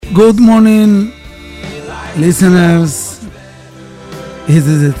Good morning, listeners. This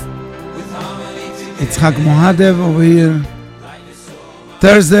is it. Yitzhak Muadev over here.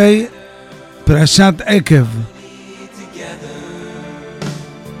 Thursday, Parashat Ekev.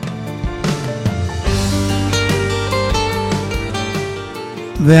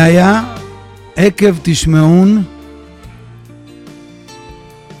 והיה עקב תשמעון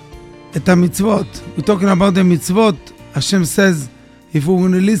את המצוות. We're talking about the mitzvot. Hashem says, if we're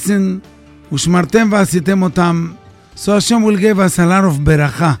going to listen, ושמרתם ועשיתם אותם, so Hashem will give us a lot of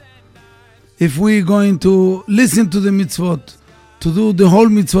beracha. If we're going to listen to the mitzvot, to do the whole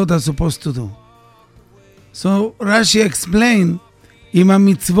mitzvot are supposed to do. So Rashi explained, עם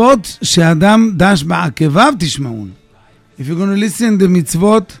המצוות שאדם דש בעקביו תשמעון. If you're going to listen to the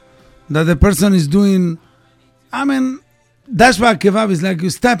mitzvot that the person is doing, dash ba'akevav is like you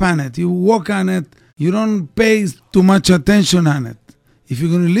step on it, you walk on it, you don't pay too much attention on it. If you're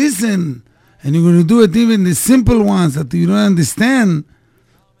going to listen and you're going to do it, even the simple ones that you don't understand,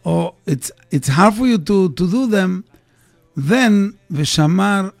 or it's hard for you to do them, then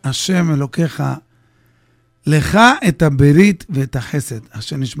ושמר השם אלוקיך לך את הברית ואת החסד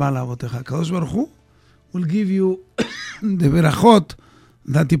אשר נשבע לאבותיך. הקדוש ברוך הוא will give you the berachot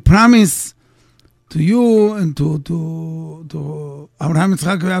that he promised to you and to Abraham,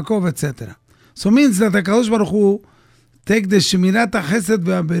 Yitzhak, Yaakov, etc. So means that הקדוש ברוך הוא take the שמירת החסד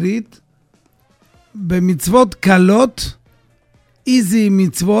והברית במצוות קלות, easy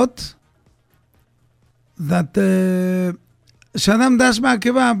מצוות, that שאדם דש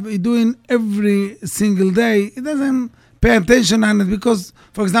בעקביו, he doing every single day, he doesn't pay attention on it because,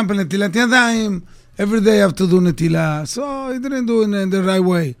 for example, נטילת ידיים, every day you have to do נטילה, so he didn't do it in the right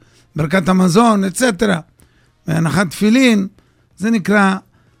way. ברכת המזון, etc. והנחת תפילין, זה נקרא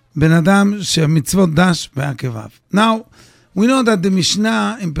בן אדם שהמצוות דש בעקביו. Now, we know that the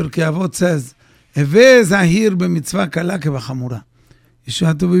Mishnah in פרקי אבות says, הווה זהיר במצווה קלה כבחמורה. You should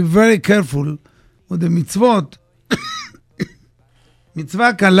have to be very careful with the מצוות.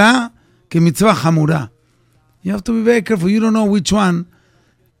 מצווה קלה כמצווה חמורה. You have to be very careful. You don't know which one.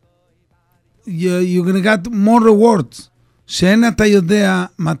 You're going to get more rewards. שאין אתה יודע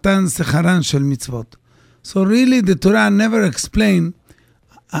מתן שכרן של מצוות. So really the Torah never explain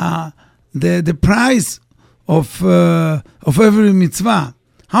the price of every mitzvah.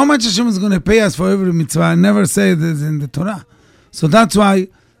 How much Hashem is going to pay us for every mitzvah? I never say this in the Torah. So that's why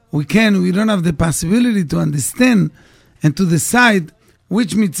we don't have the possibility to understand and to decide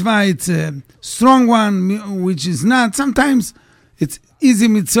which mitzvah it's a strong one, which is not. Sometimes it's easy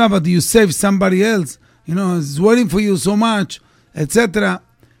mitzvah, but you save somebody else, is waiting for you so much, etc.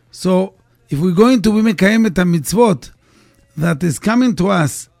 So if we're going to be mekayem et mitzvot that is coming to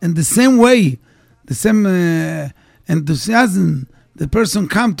us in the same way, the same enthusiasm, the person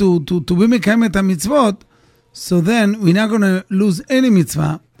come to be mekayem et mitzvot, so then we're not going to lose any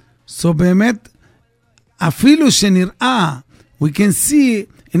mitzvah. So באמת, אפילו שנראה, we can see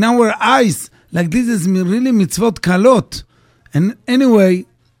in our eyes like this is really mitzvot kalot. And anyway,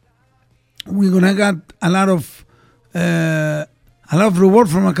 we're going to get a lot of reward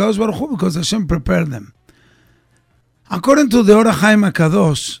from HaKadosh Baruch Hu because Hashem prepared them. According to the Or HaChaim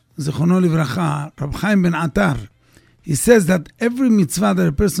HaKadosh, Zichrono Livracha, Rab Chaim ben Atar, he says that every mitzvah that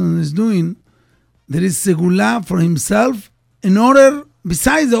a person is doing, there is segula for himself in order,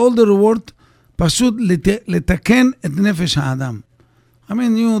 besides all the reward, פשוט לתקן את נפש האדם. I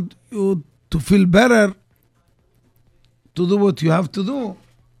mean, you to feel better, to do what you have to do.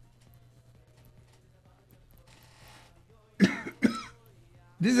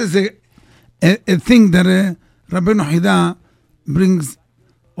 This is a thing that Rabbeinu Hida brings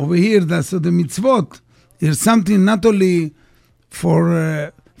over here. That so the mitzvot is something not only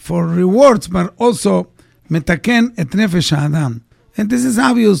for rewards, but also metaken et nefesh ha'adam. And this is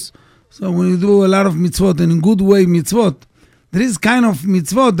obvious. So when you do a lot of mitzvot, and in good way mitzvot, there is kind of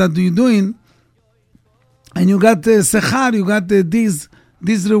mitzvot that you're doing, and you got sechar, you got this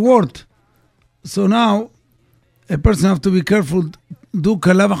reward. So now, a person have to be careful, do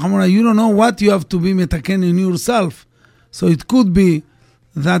kala v'chamora. You don't know what you have to be metaken in yourself. So it could be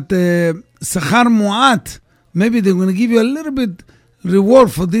that sechar mu'at, maybe they're going to give you a little bit reward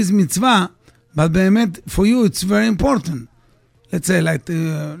for this mitzvah, but באמת, for you it's very important. Let's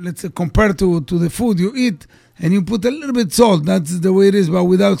say compared to the food you eat, and you put a little bit salt, that's the way it is, but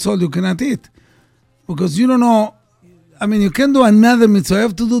without salt you cannot eat. Because you don't know, you can do another mitzvah, you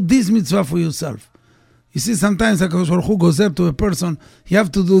have to do this mitzvah for yourself. You see, sometimes HaKadosh Baruch Hu goes there to a person, you have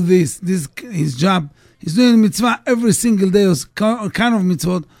to do this his job. He's doing mitzvah every single day, kind of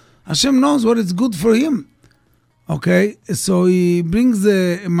mitzvot. Hashem knows what is good for him. Okay, so he brings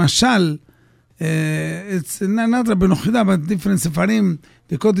a mashal. It's not Rabbi Nochida, but different Sefarim.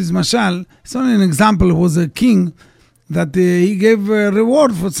 They call this mashal. It's only an example. It was a king that he gave a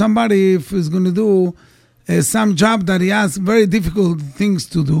reward for somebody if he's going to do some job that he has very difficult things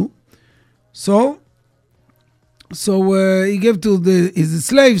to do. So he gave to his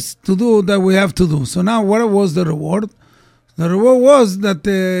slaves to do that we have to do. So now what was the reward? The reward was that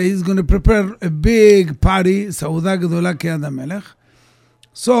he's going to prepare a big party, Sauda Gedola Ke'ad HaMelech.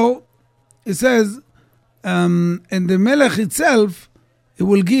 So it says, and the Melech itself, it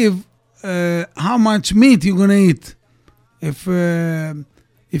will give how much meat you're going to eat.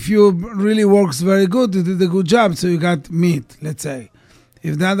 If you really works very good, you did a good job, so you got meat, let's say.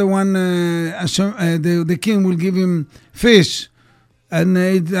 If the other one, the king will give him fish, and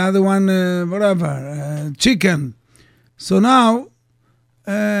the other one, chicken. So now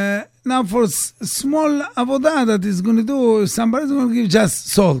for small avodah that he's going to do, somebody's going to give just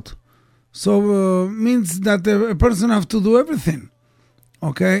salt. So means that a person have to do everything.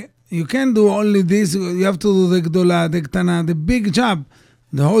 Okay? You can't do only this. You have to do the gdola, the ktana, the big job,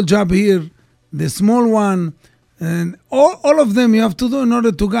 the whole job here, the small one, and all of them you have to do in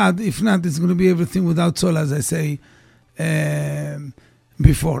order to God. If not, it's going to be everything without soul, as I say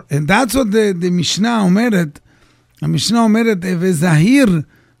before. And that's what the Mishnah אומרת. המשנה אומרת, וזהיר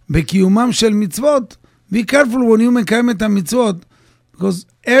בקיומם של מצוות, be careful when you מקיים את המצוות, because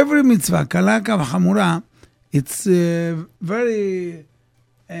every מצווה, קלה כחמורה, it's very,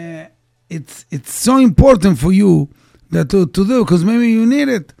 it's so important for you that to do, because maybe you need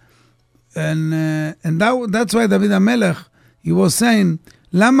it. And that's why David HaMelech, he was saying,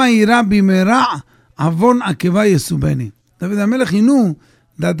 למה יירא במרע עוון עקבה יסובני. David HaMelech, he knew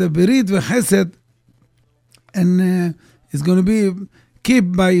that the ברית וחסד, and it's going to be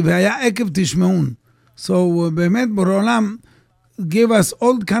kept by והיה Ekev תשמעון. So באמת בורא עולם gave us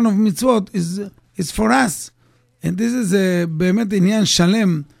all kind of mitzvot is for us. And this is באמת עניין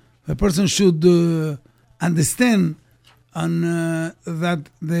שלם. A person should understand on that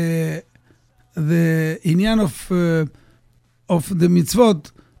the עניין of the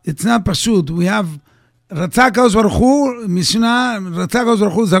mitzvot, it's not פשוט. We have רצה הקדוש ברוך הוא, משנה, רצה הקדוש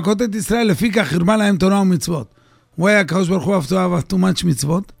ברוך הוא זכות את ישראל, לפי כך הרבה להם תורה ומצוות. Why הקדוש ברוך הוא have too much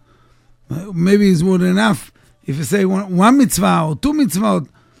מצוות? Maybe it's more than enough. If you say one mitzvah or two mitzvot,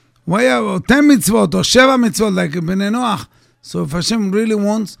 why 10 mitzvot or 7 mitzvot like בני נוח? So if Hashem really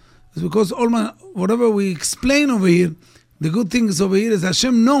wants, it's because whatever we explain over here, the good things over here is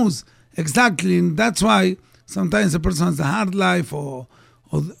Hashem knows exactly, and that's why sometimes a person has a hard life or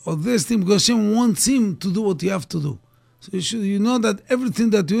this thing, because Hashem wants him to do what you have to do. So you know that everything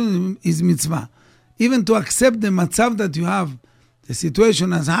that you do is mitzvah. Even to accept the matzav that you have, the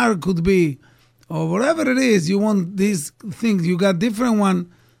situation as hard could be, or whatever it is, you want these things, you got different one.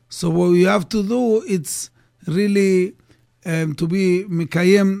 So what you have to do, it's really to be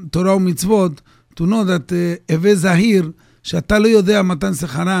מקיים תורה ומצוות, to know that הווה זהיר, שאתה לא יודע מתן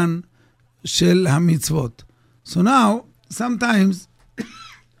שכרן של המצוות. So now, sometimes,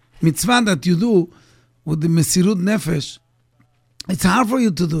 mitzvah that you do with the mesirut nefesh, it's hard for you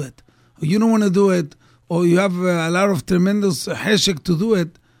to do it. Or you don't want to do it, or you have a lot of tremendous heshek to do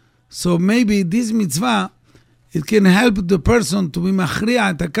it. So maybe this mitzvah, it can help the person to be מכריע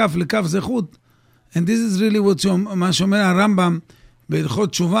את הכף לכף זכות. And this is really מה שאומר הרמב"ם בהלכות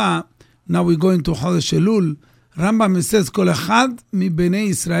תשובה. Now we go into חודש אלול. רמב"ם says, כל אחד מבני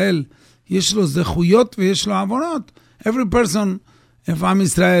ישראל יש לו זכויות ויש לו עוונות. Every person, if עם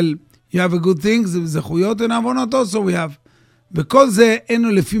ישראל, you have a good thing, זה זכויות and עוונות also we have. בכל זה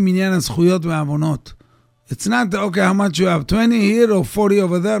אינו לפי מניין הזכויות והעוונות. It's not, okay, how much you have, 20 here or 40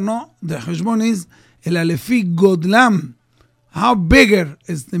 over there, no. The חשבון is, אלא לפי גודלם. How bigger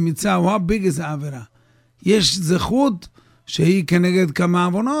is the mitzvah, how big is העבירה. יש זכות שהיא כנגד כמה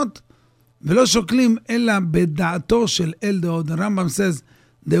עוונות, ולא שוקלים אלא בדעתו של אל דעות. The Rambam says,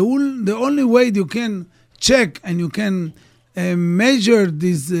 the only way you can check and you can measure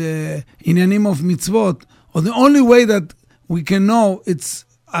these עניינים of mitzvot, or the only way that we can know, it's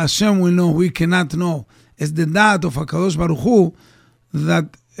Hashem will know, we cannot know, is the da'at of HaKadosh Baruch Hu,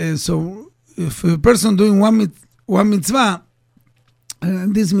 that, so if a person doing one mitzvah,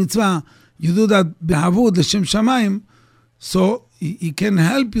 this mitzvah, you do that behavud לשם שמיים, so he can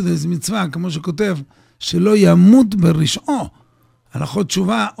help you this mitzvah, כמו שכותב, שלא ימות ברשעו. הלכות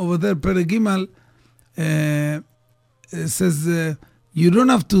תשובה, over there, פרק ג', says, you don't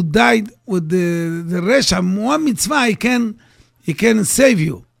have to die with the resha. One mitzvah, he can save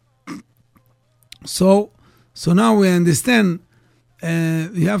you. So now we understand,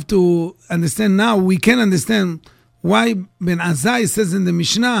 you have to understand now, we can understand Why Ben Azai says in the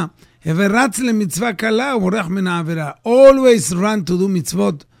Mishnah, ורץ למצווה קלה ובורח מן העבירה. Always run to do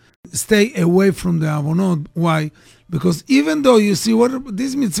mitzvot. Stay away from the avonot. Why? Because even though you see what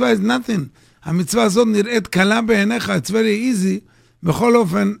this mitzvah is nothing, המצווה הזאת נראית קלה בעיניך, it's very easy. בכל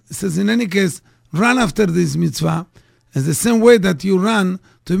אופן, says in any case, run after this mitzvah. It's the same way that you run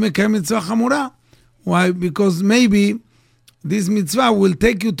to make a mitzvah חמורה. Why? Because maybe this mitzvah will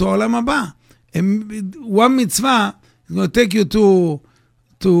take you to עולם הבא. And one mitzvah is going to take you to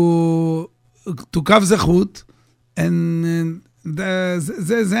קו זכות, and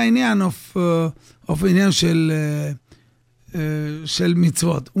זה העניין of עניין של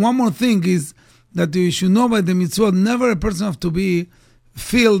מצוות. One more thing is that you should know by the mitzvot, never a person have to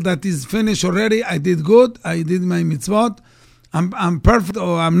feel that is finished already. I did good, I did my mitzvot, I'm perfect,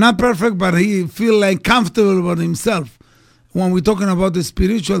 or I'm not perfect, but he feel like comfortable about himself. When we're talking about the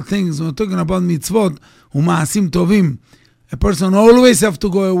spiritual things, we're talking about mitzvot, ומעשים טובים, a person always have to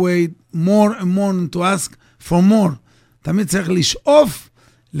go away more and more and to ask for more. תמיד צריך לשאוף,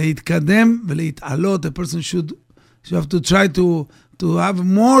 להתקדם ולהתעלות. A person should have to try to have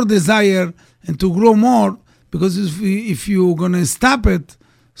more desire and to grow more, because if you're going to stop it,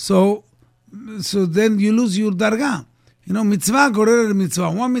 so then you lose your darga. You know, mitzvah גורר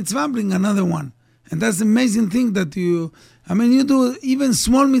mitzvah. One mitzvah bring another one. And that's the amazing thing that you do even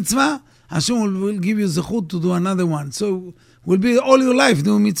small mitzvah, Hashem will give you zechut to do another one. So will be all your life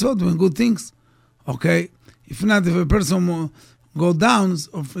doing mitzvot, doing good things. Okay? If not, if a person go down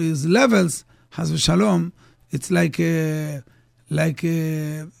of his levels, has v'shalom, it's like the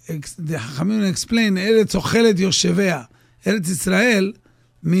Chachamim explain, Eretz Ochelet Yoshevea. Eretz Israel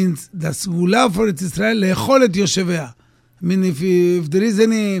means the Segula for Eretz Israel, Le'echol et Yoshevea. I mean, if there is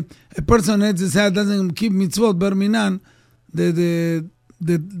a person in Eretz Israel doesn't keep mitzvot, bar minan, the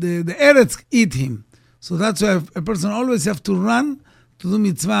Eretz eat him. So that's why a person always have to run to do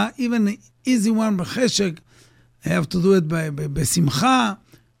mitzvah, even an easy one, b'cheshek, you have to do it by simcha.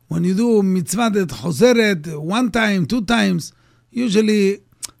 When you do mitzvah that chozeret 1 time, 2 times, usually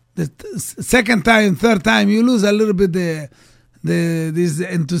the second time, third time, you lose a little bit this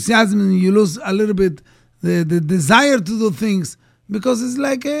enthusiasm, you lose a little bit the desire to do things, because it's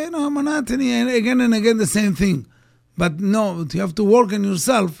like, monotony, and again the same thing. But no, you have to work on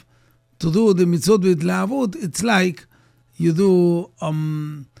yourself to do the mitzvot with lahavut. It's like you do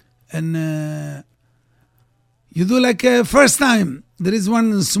you do like first time. There is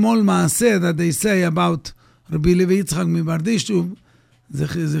one small maaseh that they say about Rabbi Levi Yitzhak Mibardishub,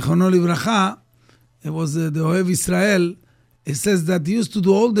 Zichrono Livracha. It was the Ohev Israel. It says that he used to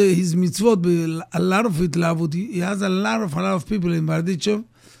do all his mitzvot, but a lot of it lahavut. He has a lot of people in Bardishub,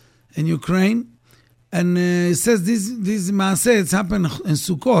 in Ukraine. And it says this maaseh, it's happened in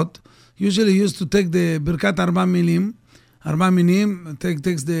Sukkot. Usually he used to take the Birkat Arba Minim,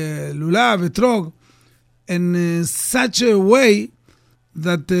 takes the Lulav, Etrog, in such a way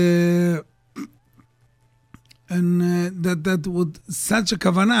that that would such a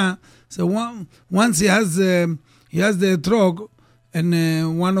kavanah. So once he has the etrog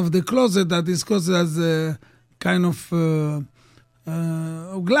and one of the closet that is closet as a kind of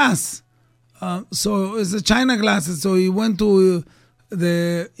glass. So it's a china glass. So he went to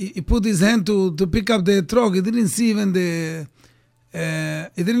he put his hand to pick up the etrog. He didn't see even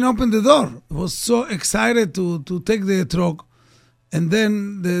he didn't open the door. He was so excited to take the etrog. And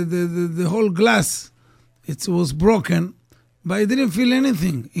then the whole glass, it was broken, but he didn't feel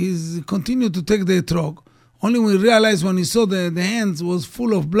anything. He continued to take the etrog. Only when he realized, when he saw the hands was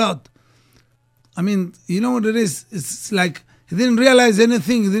full of blood. I mean, you know what it is? It's like he didn't realize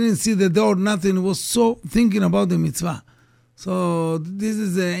anything. He didn't see the door, nothing. He was so thinking about the mitzvah. So this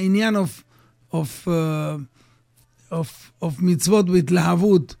is the inyan of mitzvot with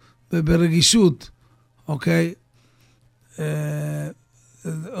lahavut, beregishut. Okay.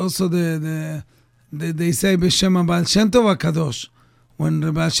 Also they say B'Shem Baal Shem Tov HaKadosh,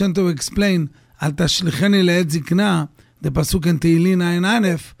 when Baal Shem Tov explained Al Tashlicheni Le'et Zikna, the pasuk in Tehillim Ayin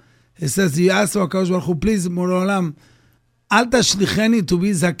Aleph, it says, he asked HaKadosh Baruch Hu, please, Borei Olam, Al Tashlicheni, to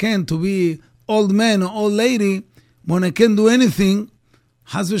be zaken, to be old man or old lady, when I can't do anything,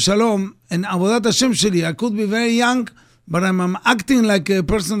 Chas v'Shalom, and Avodat Hashem Sheli, I could be very young, but I'm acting like a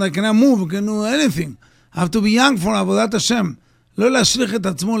person that cannot move, can do anything. I have to be young for Avodat Hashem. לא להשליך את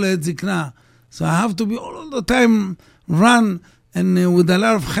עצמו לעת זקנה. So I have to be all the time run and with a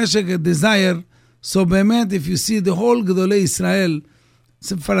lot of חשק and desire. So באמת, if you see the whole גדולי ישראל,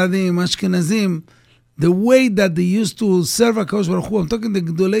 ספרדים, אשכנזים, the way that they used to serve הקדוש ברוך הוא, I'm talking the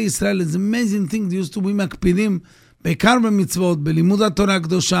גדולי ישראל, it's amazing thing, they used to be מקפידים, בעיקר במצוות, בלימוד התורה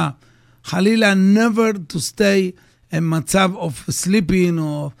הקדושה, חלילה never to stay מצב of sleeping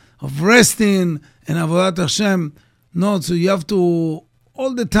or of resting and עבודת השם. No, so you have to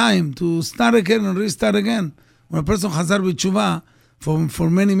all the time to start again and restart again. When a person חזר בתשובה for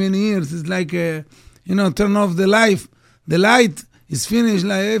many years, it's like turn off the light is finished.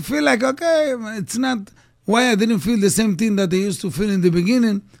 Like I feel like okay, it's not why I didn't feel the same thing that I used to feel in the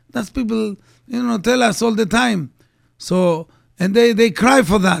beginning. That's people tell us all the time. So and they cry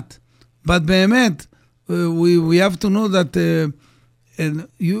for that. But באמת we have to know that and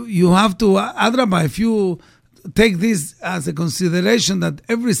you have to adraba, if you take this as a consideration that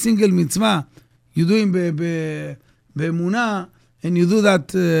every single mitzvah you do in be'emunah, and you do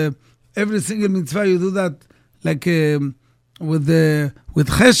that every single mitzvah you do that like with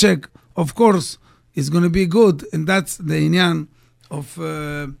cheshek, of course it's going to be good, and that's the inyan of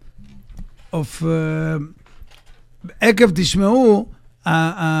Ekev תשמעו,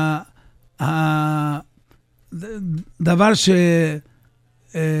 דבר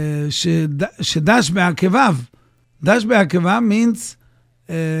שדש בעקביו. דש בעקביו means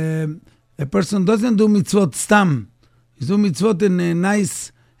a person doesn't do mitzvot stam. He do mitzvot in a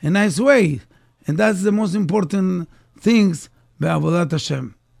nice way. And that's the most important things בעבודת השם.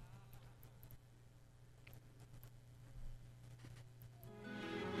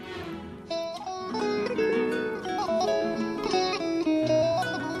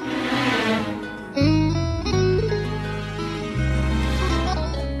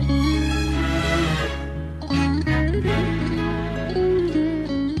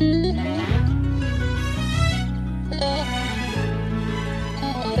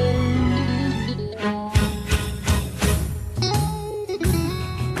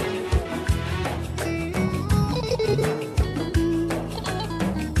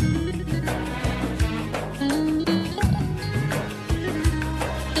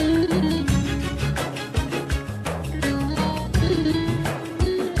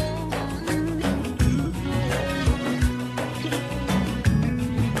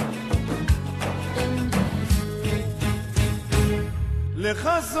 לך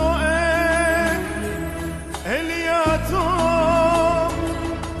זועק אלי הטוב,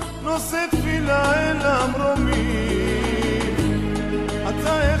 נושא תפילה אל המרומים,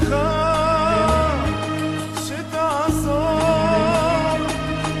 אתה אחד שתעזור,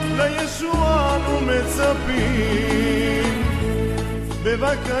 לישוע אנו מצפים,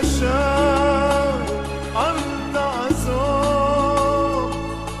 בבקשה אל תעזור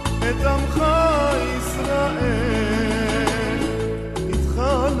את עמך ישראל.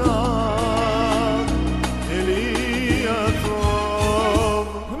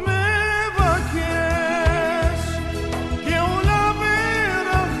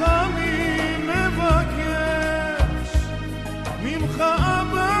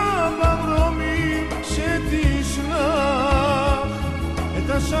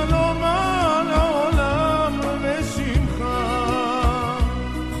 שלום על העולם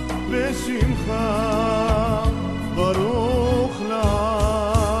בשמך ברוך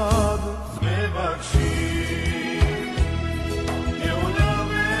לעד. מבקשים גאולה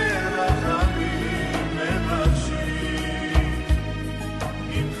ורחמים, מבקשים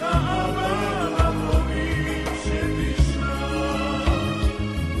ממך אבא למרומים, שתשלח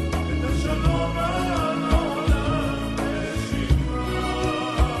את השלום על העולם בשמך.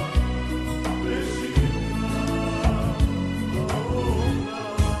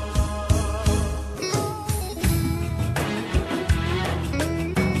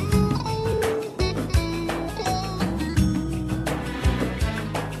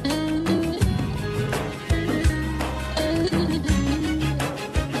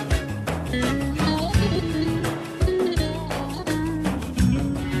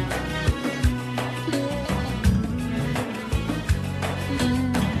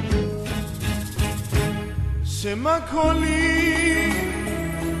 שמה קולי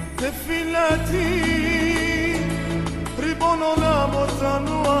תפילתי, ריבון עולם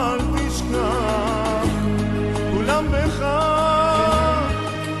אותנו אל תשכח, כולם בך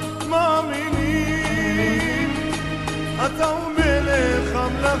מאמינים, אתה הוא מלך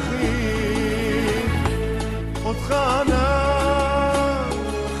המלכים, אותך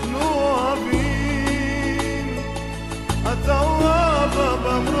אנחנו אוהבים, אתה הוא אבא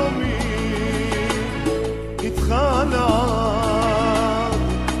במרומים, חלק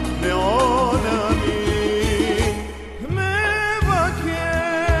לעולמים, מבקש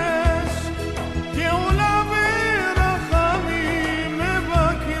גאולה ורחמים,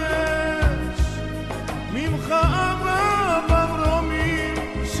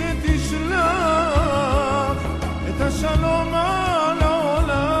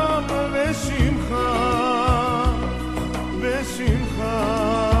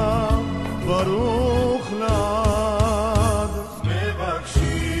 ברוך לעד. מבקשים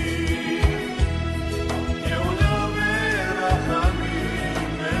גאולה ורחמים,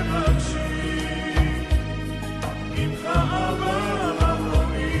 מבקשים ממך אבא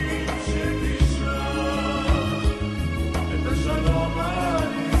המרומים שתשלח את השלום על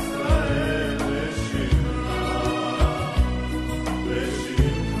ישראל בשמך,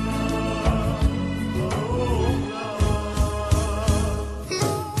 בשמך ברוך לעד.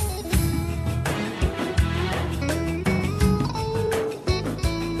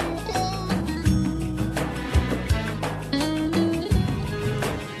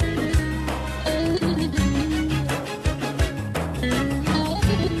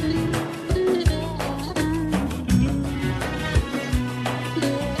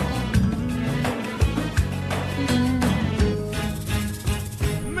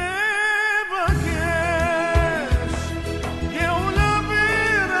 מבקש גאולה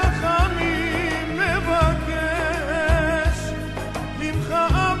ורחמים, מבקש ממך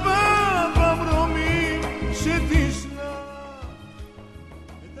אבא במרומים שתשלח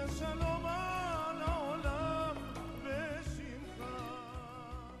את השלום על העולם בשמך.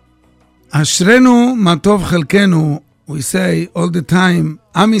 אשרנו מה טוב חלקנו, we say all the time,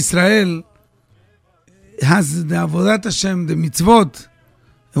 עם ישראל has the עבודת השם, the מצוות,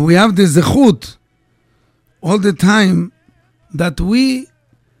 and we have the זכות all the time that we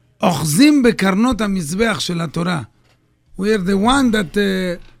אוחזים בקרנות המזבח של התורה. We are the one that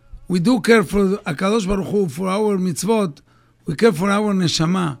we do care for הקדוש ברוך הוא, for our מצוות, we care for our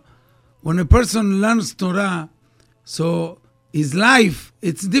נשמה. When a person learns Torah, so his life,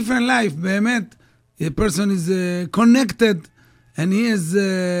 it's different life, באמת. A person is connected and he is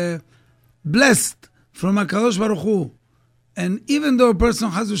blessed from HaKadosh Baruch Hu. And even though a person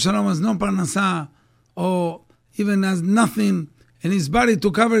has no parnasa or even has nothing in his body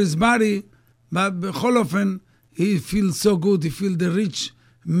to cover his body, but b'chol ofen, he feels so good. He feels the rich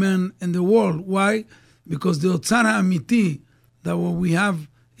man in the world. Why? Because the אוצר האמיתי that what we have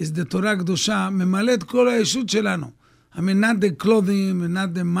is the Torah הקדושה, ממלא את כל הישות שלנו. I mean, not the clothing,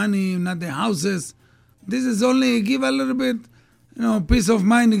 not the money, not the houses. This is only give a little bit, peace of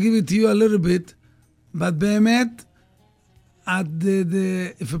mind to give it to you a little bit. But באמת,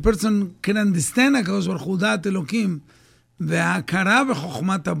 if a person can understand הקדוש ברוך הוא דעת אלוקים, וההכרה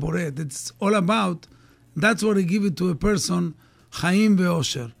בחוכמת הבורא, it's all about, that's what I give it to a person, חיים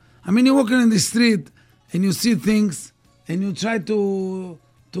ואושר. I mean, you're walking in the street, and you see things, and you try to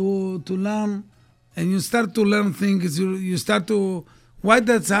learn, and you start to learn things, you start to, why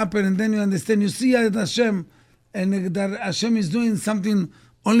that's happened, and then you understand, you see that Hashem, and that Hashem is doing something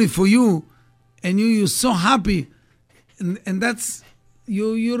only for you, and you're so happy, and that's,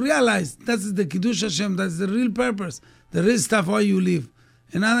 you realize, that's the Kiddush Hashem, that's the real purpose, the real stuff why you live.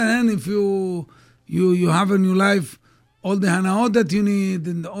 On the other hand, if you have in your life all the hanaot that you need,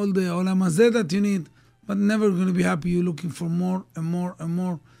 and all the olam hazeh that you need, but never going to be happy, you're looking for more and more and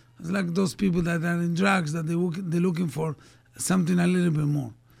more. It's like those people that are in drugs, that they're looking for something a little bit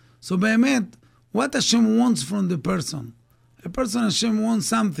more. So באמת, what Hashem wants from the person? A person, Hashem wants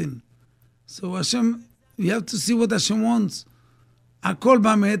something. So Hashem, you have to see what Hashem wants. הכל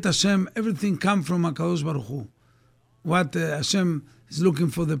בא מאת Hashem, everything comes from HaKadosh Baruch Hu. What Hashem is looking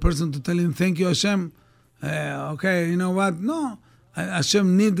for the person to tell him, thank you Hashem. Okay, you know what? No.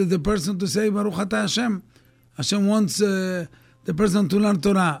 Hashem needed the person to say, Baruch Ata Hashem. Hashem wants the person to learn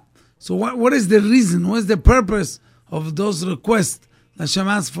Torah. So what is the reason? What is the purpose of those requests that Hashem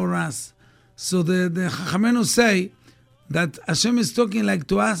asks for us? So the Chachamenu say that Hashem is talking like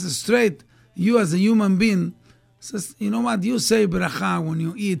to us straight, you as a human being, says, you know what? You say bracha when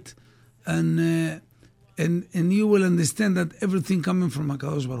you eat, and you will understand that everything coming from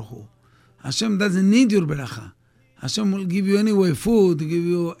HaKadosh Baruch Hu. Hashem doesn't need your bracha. Hashem will give you anyway food, give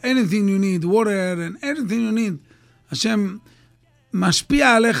you anything you need, water and everything you need. Hashem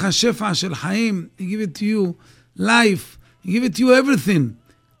mashpia alecha shefa shel chaim. He give it to you, life. He give it to you everything.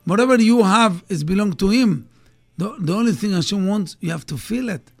 Whatever you have is belong to Him. The only thing Hashem wants, you have to feel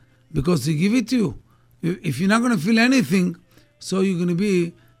it, because He give it to you. If you're not going to feel anything, so you're going to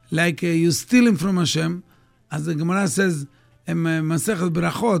be like you're stealing from Hashem. As the Gemara says in Masechet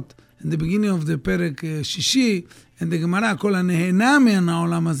Berachot, in the beginning of the Perek Shishi, and the Gemara, Kol hanehena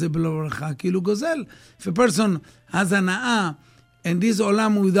מהעולם הזה בלא ברכה, כאילו גוזל. If a person has הנאה, and this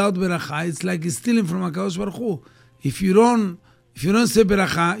olam without beracha, it's like he's stealing from HaKadosh Baruch Hu. If you don't say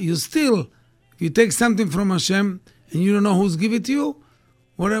beracha, you steal. If you take something from Hashem, and you don't know who's give it to you,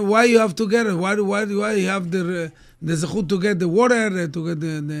 why you have to get it? Why you have the zechut to get the water, to get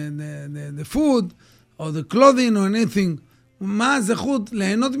the food, or the clothing, or anything? מה הזכות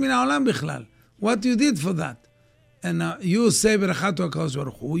ליהנות מן העולם בכלל? What you did for that? And you say ברכה to הקדוש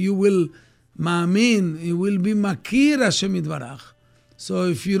ברוך הוא, you will מאמין, you will be מכיר השם יתברך. So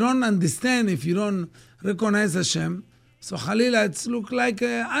if you don't understand, if you don't recognize השם, so חלילה, it's look like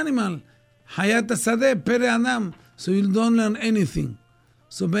an animal. חיית השדה, פרא אדם. So you don't learn anything.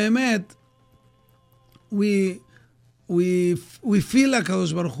 So באמת, we feel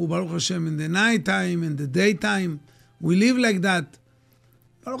הקדוש ברוך הוא, ברוך השם, in the night time, in the day time. We live like that.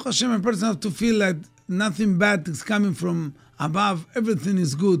 Baruch Hashem, a person has to feel that nothing bad is coming from above. Everything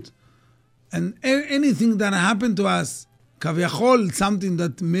is good. And anything that happened to us, kaviyachol, something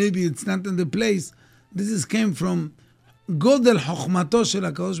that maybe it's not in the place, this is came from Godel Chochmato shel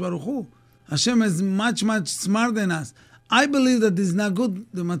HaKadosh Baruch Hu. Hashem is much, much smarter than us. I believe that it's not good,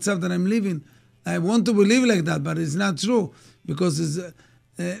 the matzav that I'm living. I want to believe like that, but it's not true. Because it's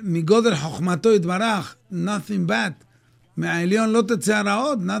Migodel Chochmato Yitbarach, nothing bad. מהעליון לא תצא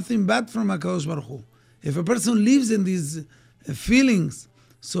הרעות, nothing bad from הקדוש ברוך הוא. If a person lives in these feelings,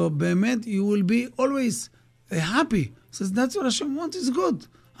 so באמת you will be always happy. So that's what Hashem wants, is good.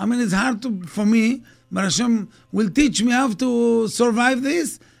 I mean, it's hard for me, but Hashem will teach me how to survive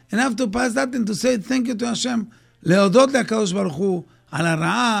this, and how to pass that and to say thank you to Hashem. להודות לקדוש ברוך הוא, על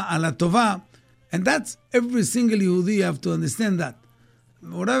הרעה, על הטובה. And that's every single Yehudi, you have to understand that.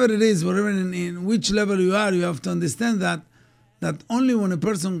 Whatever it is, whatever in which level you are, you have to understand that only when a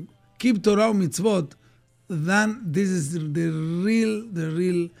person keep Torah mitzvot, then this is the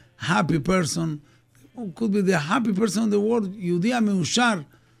real happy person, who could be the happy person in the world, Yehudi HaMeushar,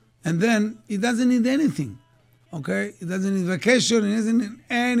 and then he doesn't need anything, okay? He doesn't need vacation, he doesn't need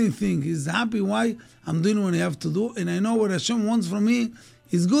anything. He's happy. Why? I'm doing what I have to do, and I know what Hashem wants from me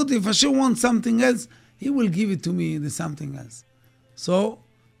is good. If Hashem wants something else, He will give it to me, the something else. So,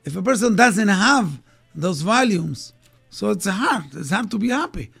 if a person doesn't have those volumes, so it's hard to be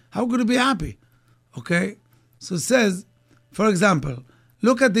happy. How could you be happy? Okay? So it says, for example,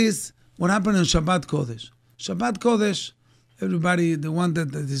 look at this, what happened in Shabbat Kodesh. Shabbat Kodesh, everybody, the one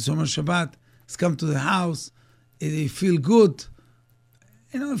that is Shomer Shabbat, has come to the house, they feel good,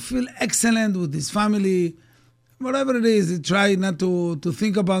 feel excellent with his family, whatever it is, he try not to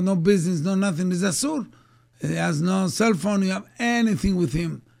think about no business, no nothing, he's asur. He has no cell phone, you have anything with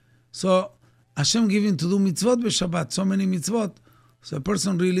him. So Hashem giving to do mitzvot b'Shabbat, so many mitzvot. So a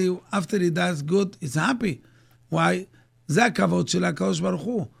person really, after he does good, is happy. Why? זה הכבוד של הקדוש ברוך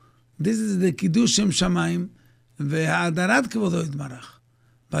הוא. This is the קידוש שם שמיים, והאדרת כבודו יתברך.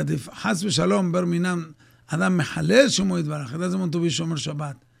 But if חס ושלום בר מינם, אדם מחלל שמו יתברך, he doesn't want to be shomer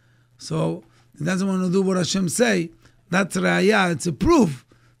Shabbat. So he doesn't want to do what Hashem say. That's ראיה, it's a proof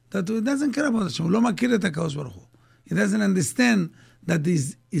that he doesn't care about Hashem. הוא לא מכיר את הקדוש ברוך הוא. He doesn't understand that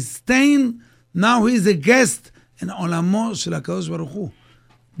he's staying, now he is a guest in עולמו של הקדוש ברוך הוא.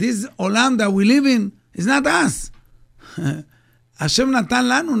 This עולם that we live in is not us. השם נתן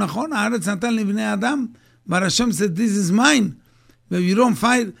לנו, נכון? הארץ נתן לבני אדם, but Hashem said, this is mine. But you don't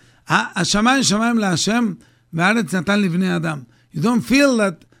find, השמיים שמיים להשם, והארץ נתן לבני אדם. You don't feel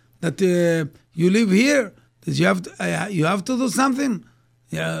that you live here, that you have to do something.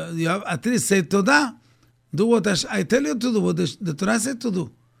 You have, at least say תודה. Do what I tell you to do, what the Torah said to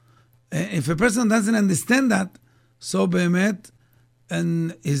do. If a person doesn't understand that, so באמת,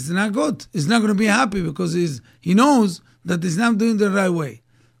 and it's not good. He's not going to be happy because he knows that he's not doing the right way.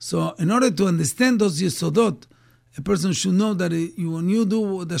 So in order to understand those yesodot, a person should know that when you do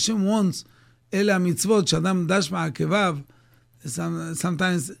what Hashem wants, אלה המצוות שאדם דש מעקביו,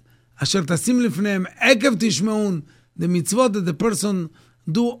 sometimes אשר תשים לפניהם, עקב תשמעון, the mitzvot that the person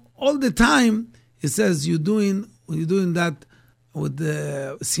do all the time, it says you're doing that with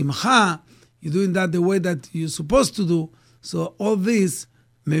the simcha, you're doing that the way that you're supposed to do. So all this,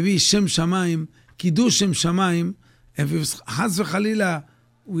 maybe Shem Shamayim, Kiddush Shem Shamayim, if Chas v'Chalila,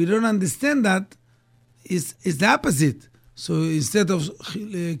 we don't understand that, it's the opposite. So instead of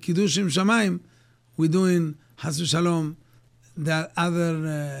Kiddush Shem Shamayim, we're doing Chas v'Shalom, the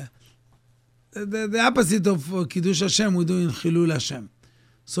other, the opposite of Kiddush Hashem, we're doing Chilul Hashem.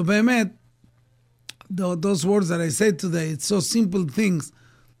 So באמת, those words that I said today, it's so simple things.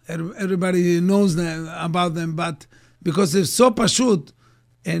 Everybody knows about them, but because it's so pashut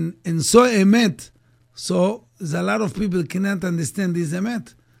and so emet, so there's a lot of people cannot understand this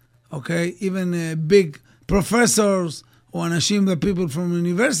emet. Okay, even big professors or anashim, the people from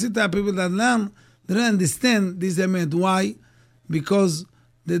university, people that learn, they don't understand this emet. Why? Because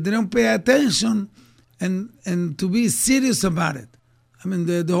they don't pay attention and to be serious about it. I mean,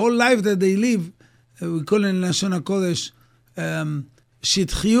 the whole life that they live, we call it in Lashon HaKodesh,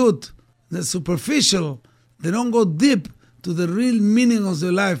 shitchiyut, the superficial. They don't go deep to the real meaning of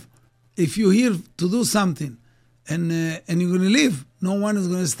the life. If you're here to do something and you're going to live, no one is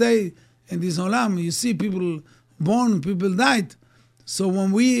going to stay in this olam. You see people born, people died. So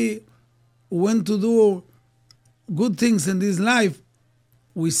when we went to do good things in this life,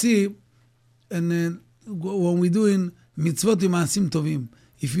 we see, and when we do in mitzvot maasim tovim,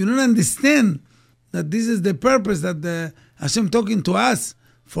 if you don't understand that this is the purpose that Hashem talking to us,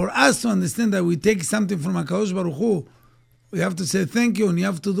 for us to understand that we take something from HaKadosh Baruch Hu, we have to say thank you, and you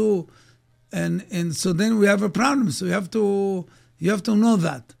have to do, and so then we have a problem. So you have to know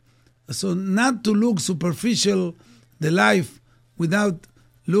that. So not to look superficial, the life, without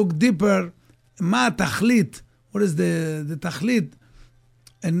look deeper. Ma tachlit, what is the tachlit?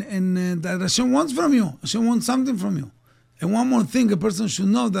 And that Hashem wants from you. Hashem wants something from you. And one more thing, a person should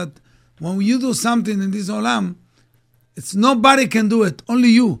know that when you do something in this olam, it's nobody can do it, only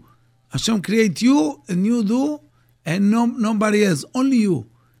you. Hashem create you and you do, and nobody else, only you.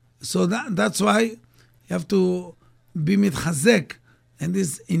 So that's why you have to be מתחזק in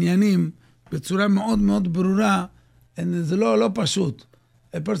this עניינים בצורה מאוד מאוד ברורה, and זה לא פשוט.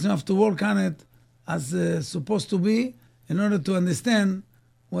 A person have to work on it as supposed to be in order to understand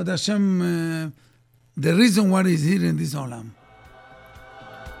what Hashem, the reason why he's here in this olam.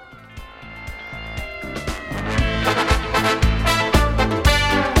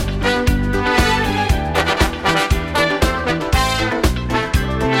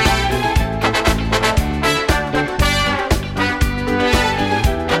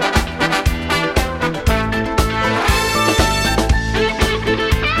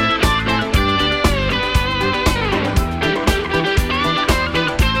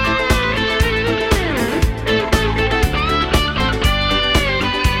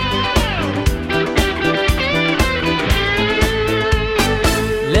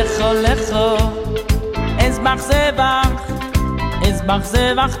 Bach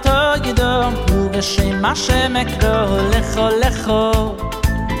zevach togido ובשם השם אקרא לכו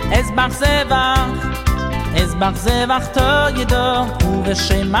es bach zevach togido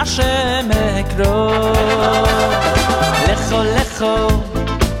ובשם השם אקרא לכו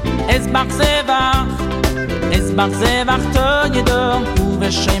es bach zevach togido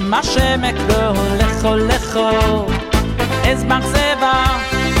ובשם השם אקרא לכו es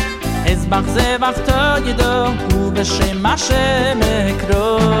bach zevach togido ובשם השם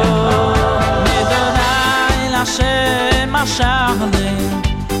אקרא מדוני לשם השחלי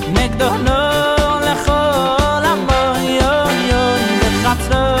נגדונו לכל עמו יוי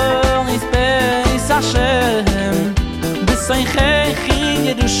בחצרו יספייס השם בסייכי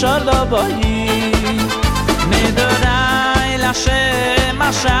ירושלו בוי מדוני לשם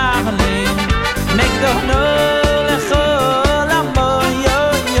השחלי נגדונו לכל עמו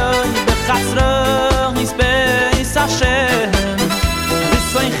יוי בחצרו יספייס השם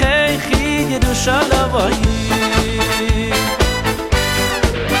בסייכי ירושלו בוי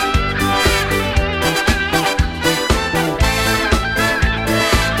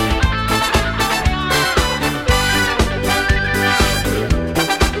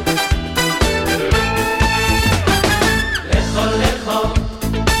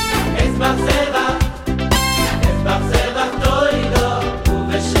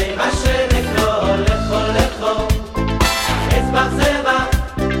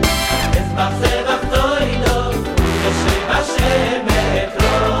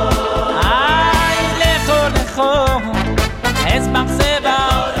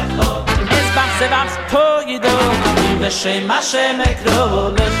בשם השם אקרא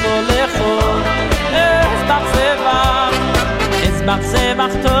לכו אסבח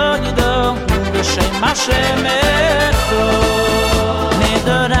זבח תוגידו בשם השם אקרא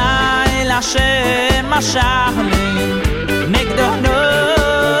נדוני לשם השחלים נגדונו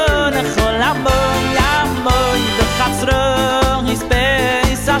לכל עמוי בחצרו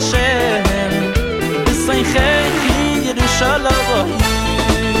יספייס השם בסייכי ירושלו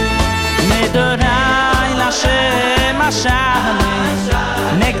נדוני לשם השחלים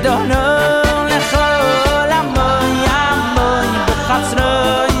נגדונו לכל עמוי בחצרו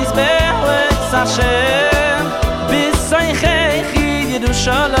יספייס השם בסייכי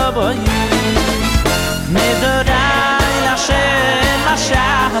ירושלו נדוני לשם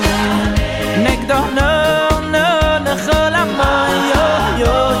השחלים נגדונו לכל עמוי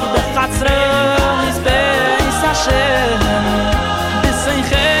בחצרו יספייס השם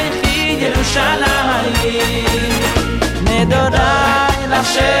בסייכי ירושלים נדוני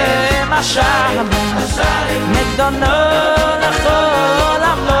לשם השחלים נגדונו לכל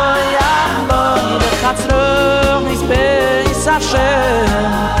עמוי בחצרו יספייס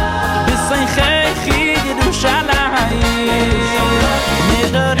השם בסייכי ירושלים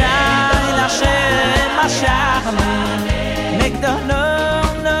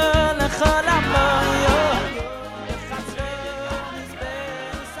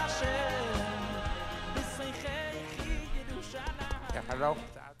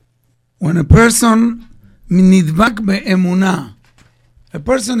When a person נדבק באמונה, a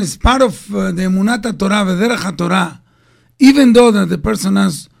person is part of the אמונת התורה ודרך התורה, even though that the person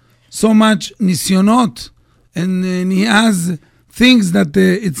has so much ניסיונות, and he has things that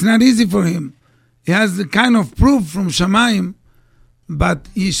it's not easy for him. He has the kind of proof from Shamayim, but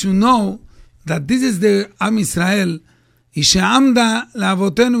he should know that this is the Am Israel, שעמדה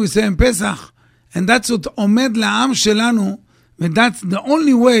לאבותינו וישראל פסח, and that's what עומד לעם שלנו, and that's the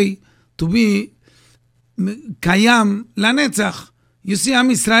only way to be קיים לנצח. You see, Am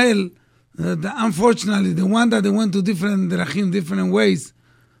Israel, unfortunately, the one that they went to different דרכים, different ways,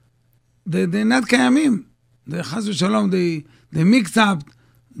 they're not קיימים. They חס ושלום, they mix up,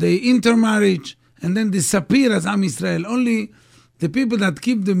 they intermarriage, and then disappear as Am Israel. Only the people that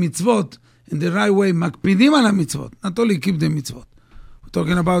keep the mitzvot in the right way, מקפידים על המצוות, not only keep the mitzvot. We're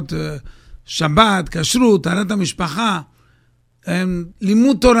talking about Shabbat, כשרות, טהרת המשפחה,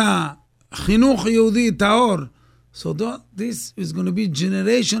 לימוד תורה, חינוך יהודי, טהור. So this is going to be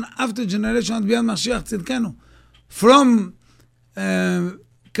generation after generation עד ביאת משיח צדקנו. From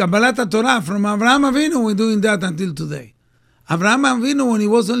קבלת התורה, from אברהם אבינו, we're doing that until today. אברהם אבינו, when he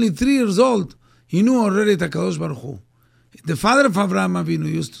was only 3 years old, he knew already את הקדוש ברוך הוא. The father of Avraham Avinu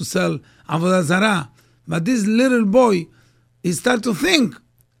used to sell avodah zarah, but this little boy, he started to think.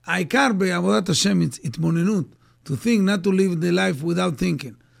 העיקר בעבודת השם, it's התבוננות, to think, not to live the life without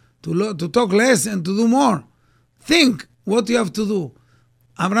thinking, to talk less and to do more. Think what you have to do.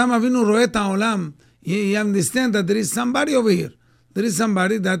 Avraham Avinu רואה את העולם, he understands that there is somebody over here. There is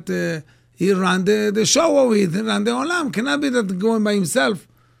somebody that he ran the show over here, he ran the olam. Cannot be that going by himself.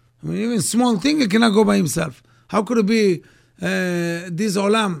 I mean, even small thing, he cannot go by himself. How could it be this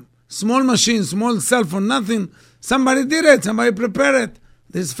olam? Small machine, small cell phone, nothing. Somebody did it. Somebody prepared it.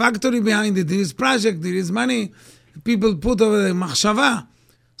 There's factory behind it. There is project. There is money. People put over the מחשבה.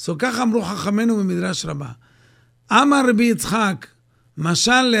 So ככה אמרו חכמינו במדרש רבה. אמר רבי יצחק,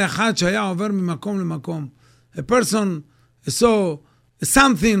 משל לאחד שהיה עובר ממקום למקום. A person saw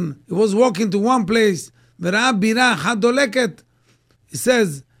something. He was walking to one place. וראה בירה אחת דולקת. He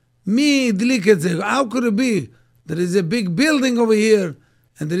says, מי הדליק את זה? How could it be? There is a big building over here,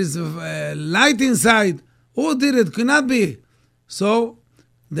 and there is a light inside. Who did it? Could not be. So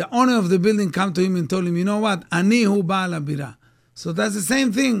the owner of the building came to him and told him, you know what? Ani hu ba'al habira. So that's the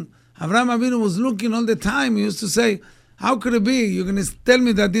same thing. Avraham Avinu was looking all the time. He used to say, how could it be? You're going to tell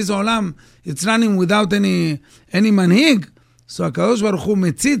me that this olam, it's running without any manhig? So HaKadosh Baruch Hu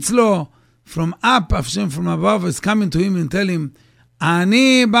metzitz lo, from up, Hashem from above is coming to him and tell him,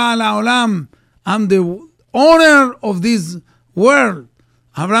 Ani ba'al ha'olam, I'm the owner of this world.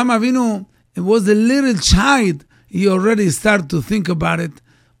 Avraham Avinu, it was a little child. He already started to think about it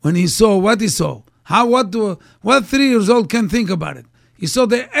when he saw what he saw. What 3 years old can think about it? He saw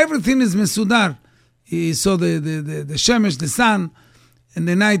that everything is mesudar. He saw the shemesh, the sun, and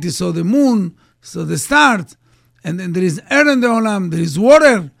the night he saw the moon, so the stars, and then there is air in the olam, there is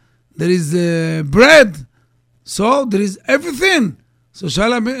water, there is bread, so there is everything. So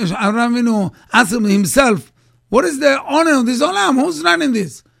Avraham Avinu asked himself, what is the owner of this olam? Who's running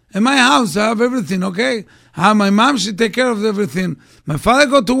this? In my house, I have everything, okay? My mom should take care of everything. My father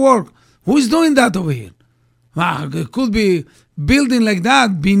go to work. Who is doing that over here? It could be building like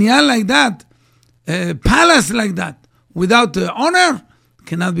that, binyan like that, palace like that, without the owner?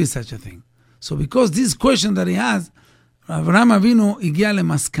 Cannot be such a thing. So because this question that he has, Avraham Avinu הגיע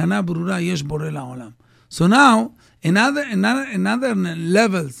למסקנה ברורה, יש בורא לעולם. So now, another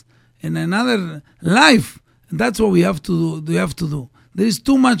levels, in another life, that's what we have to do. There is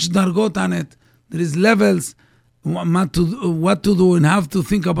too much dargot on it. There is levels, what to do, and have to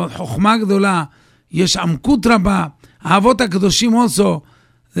think about חוכמה גדולה. יש עמקות רבה. האבות הקדושים also,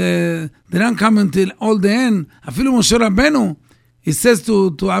 they don't come until all the end. אפילו משה רבנו, he says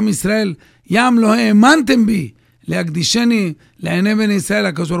to עם ישראל, ים לא האמנתם בי, להקדישני לעיני בני ישראל.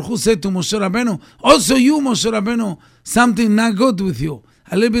 הקדוש ברוך הוא said to משה רבנו, also you, משה רבנו, something not good with you.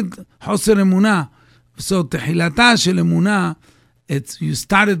 A little bit חוסר אמונה. So תחילתה של אמונה, you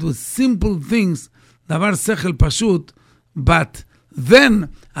started with simple things, דבר שכל פשוט, but then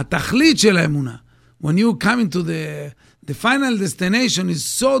התכלית של האמונה, when you come into the final destination is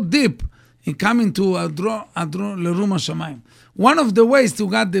so deep, in coming to לרום השמיים. One of the ways to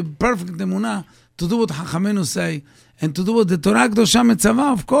get the perfect אמונה, to do what חכמינו say, and to do what the Torah הקדושה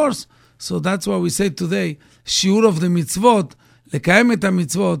מצווה, of course. So that's why we say today, שיעור of the mitzvot, לקיים את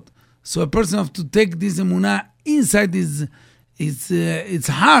המצוות. So a person have to take this אמונה inside its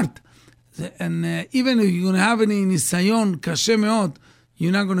heart. And even if you're going to have any ניסיון קשה מאוד,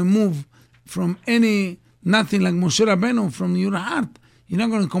 you're not going to move from nothing like Moshe Rabbeinu from your heart. You're not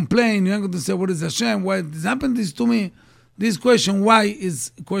going to complain. You're not going to say, what is Hashem? Why this happened this to me? This question, why,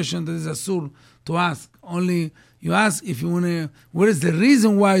 is a question that is asur to ask. Only you ask if you want to, what is the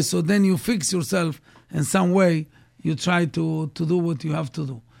reason why, so then you fix yourself in some way. You try to do what you have to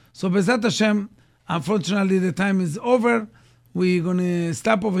do. So Bezat Hashem, unfortunately the time is over. We're going to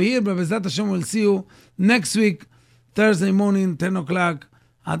stop over here, but Bezat Hashem will see you next week, Thursday morning, 10 o'clock.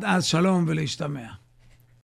 עד אז שלום ולהשתמע.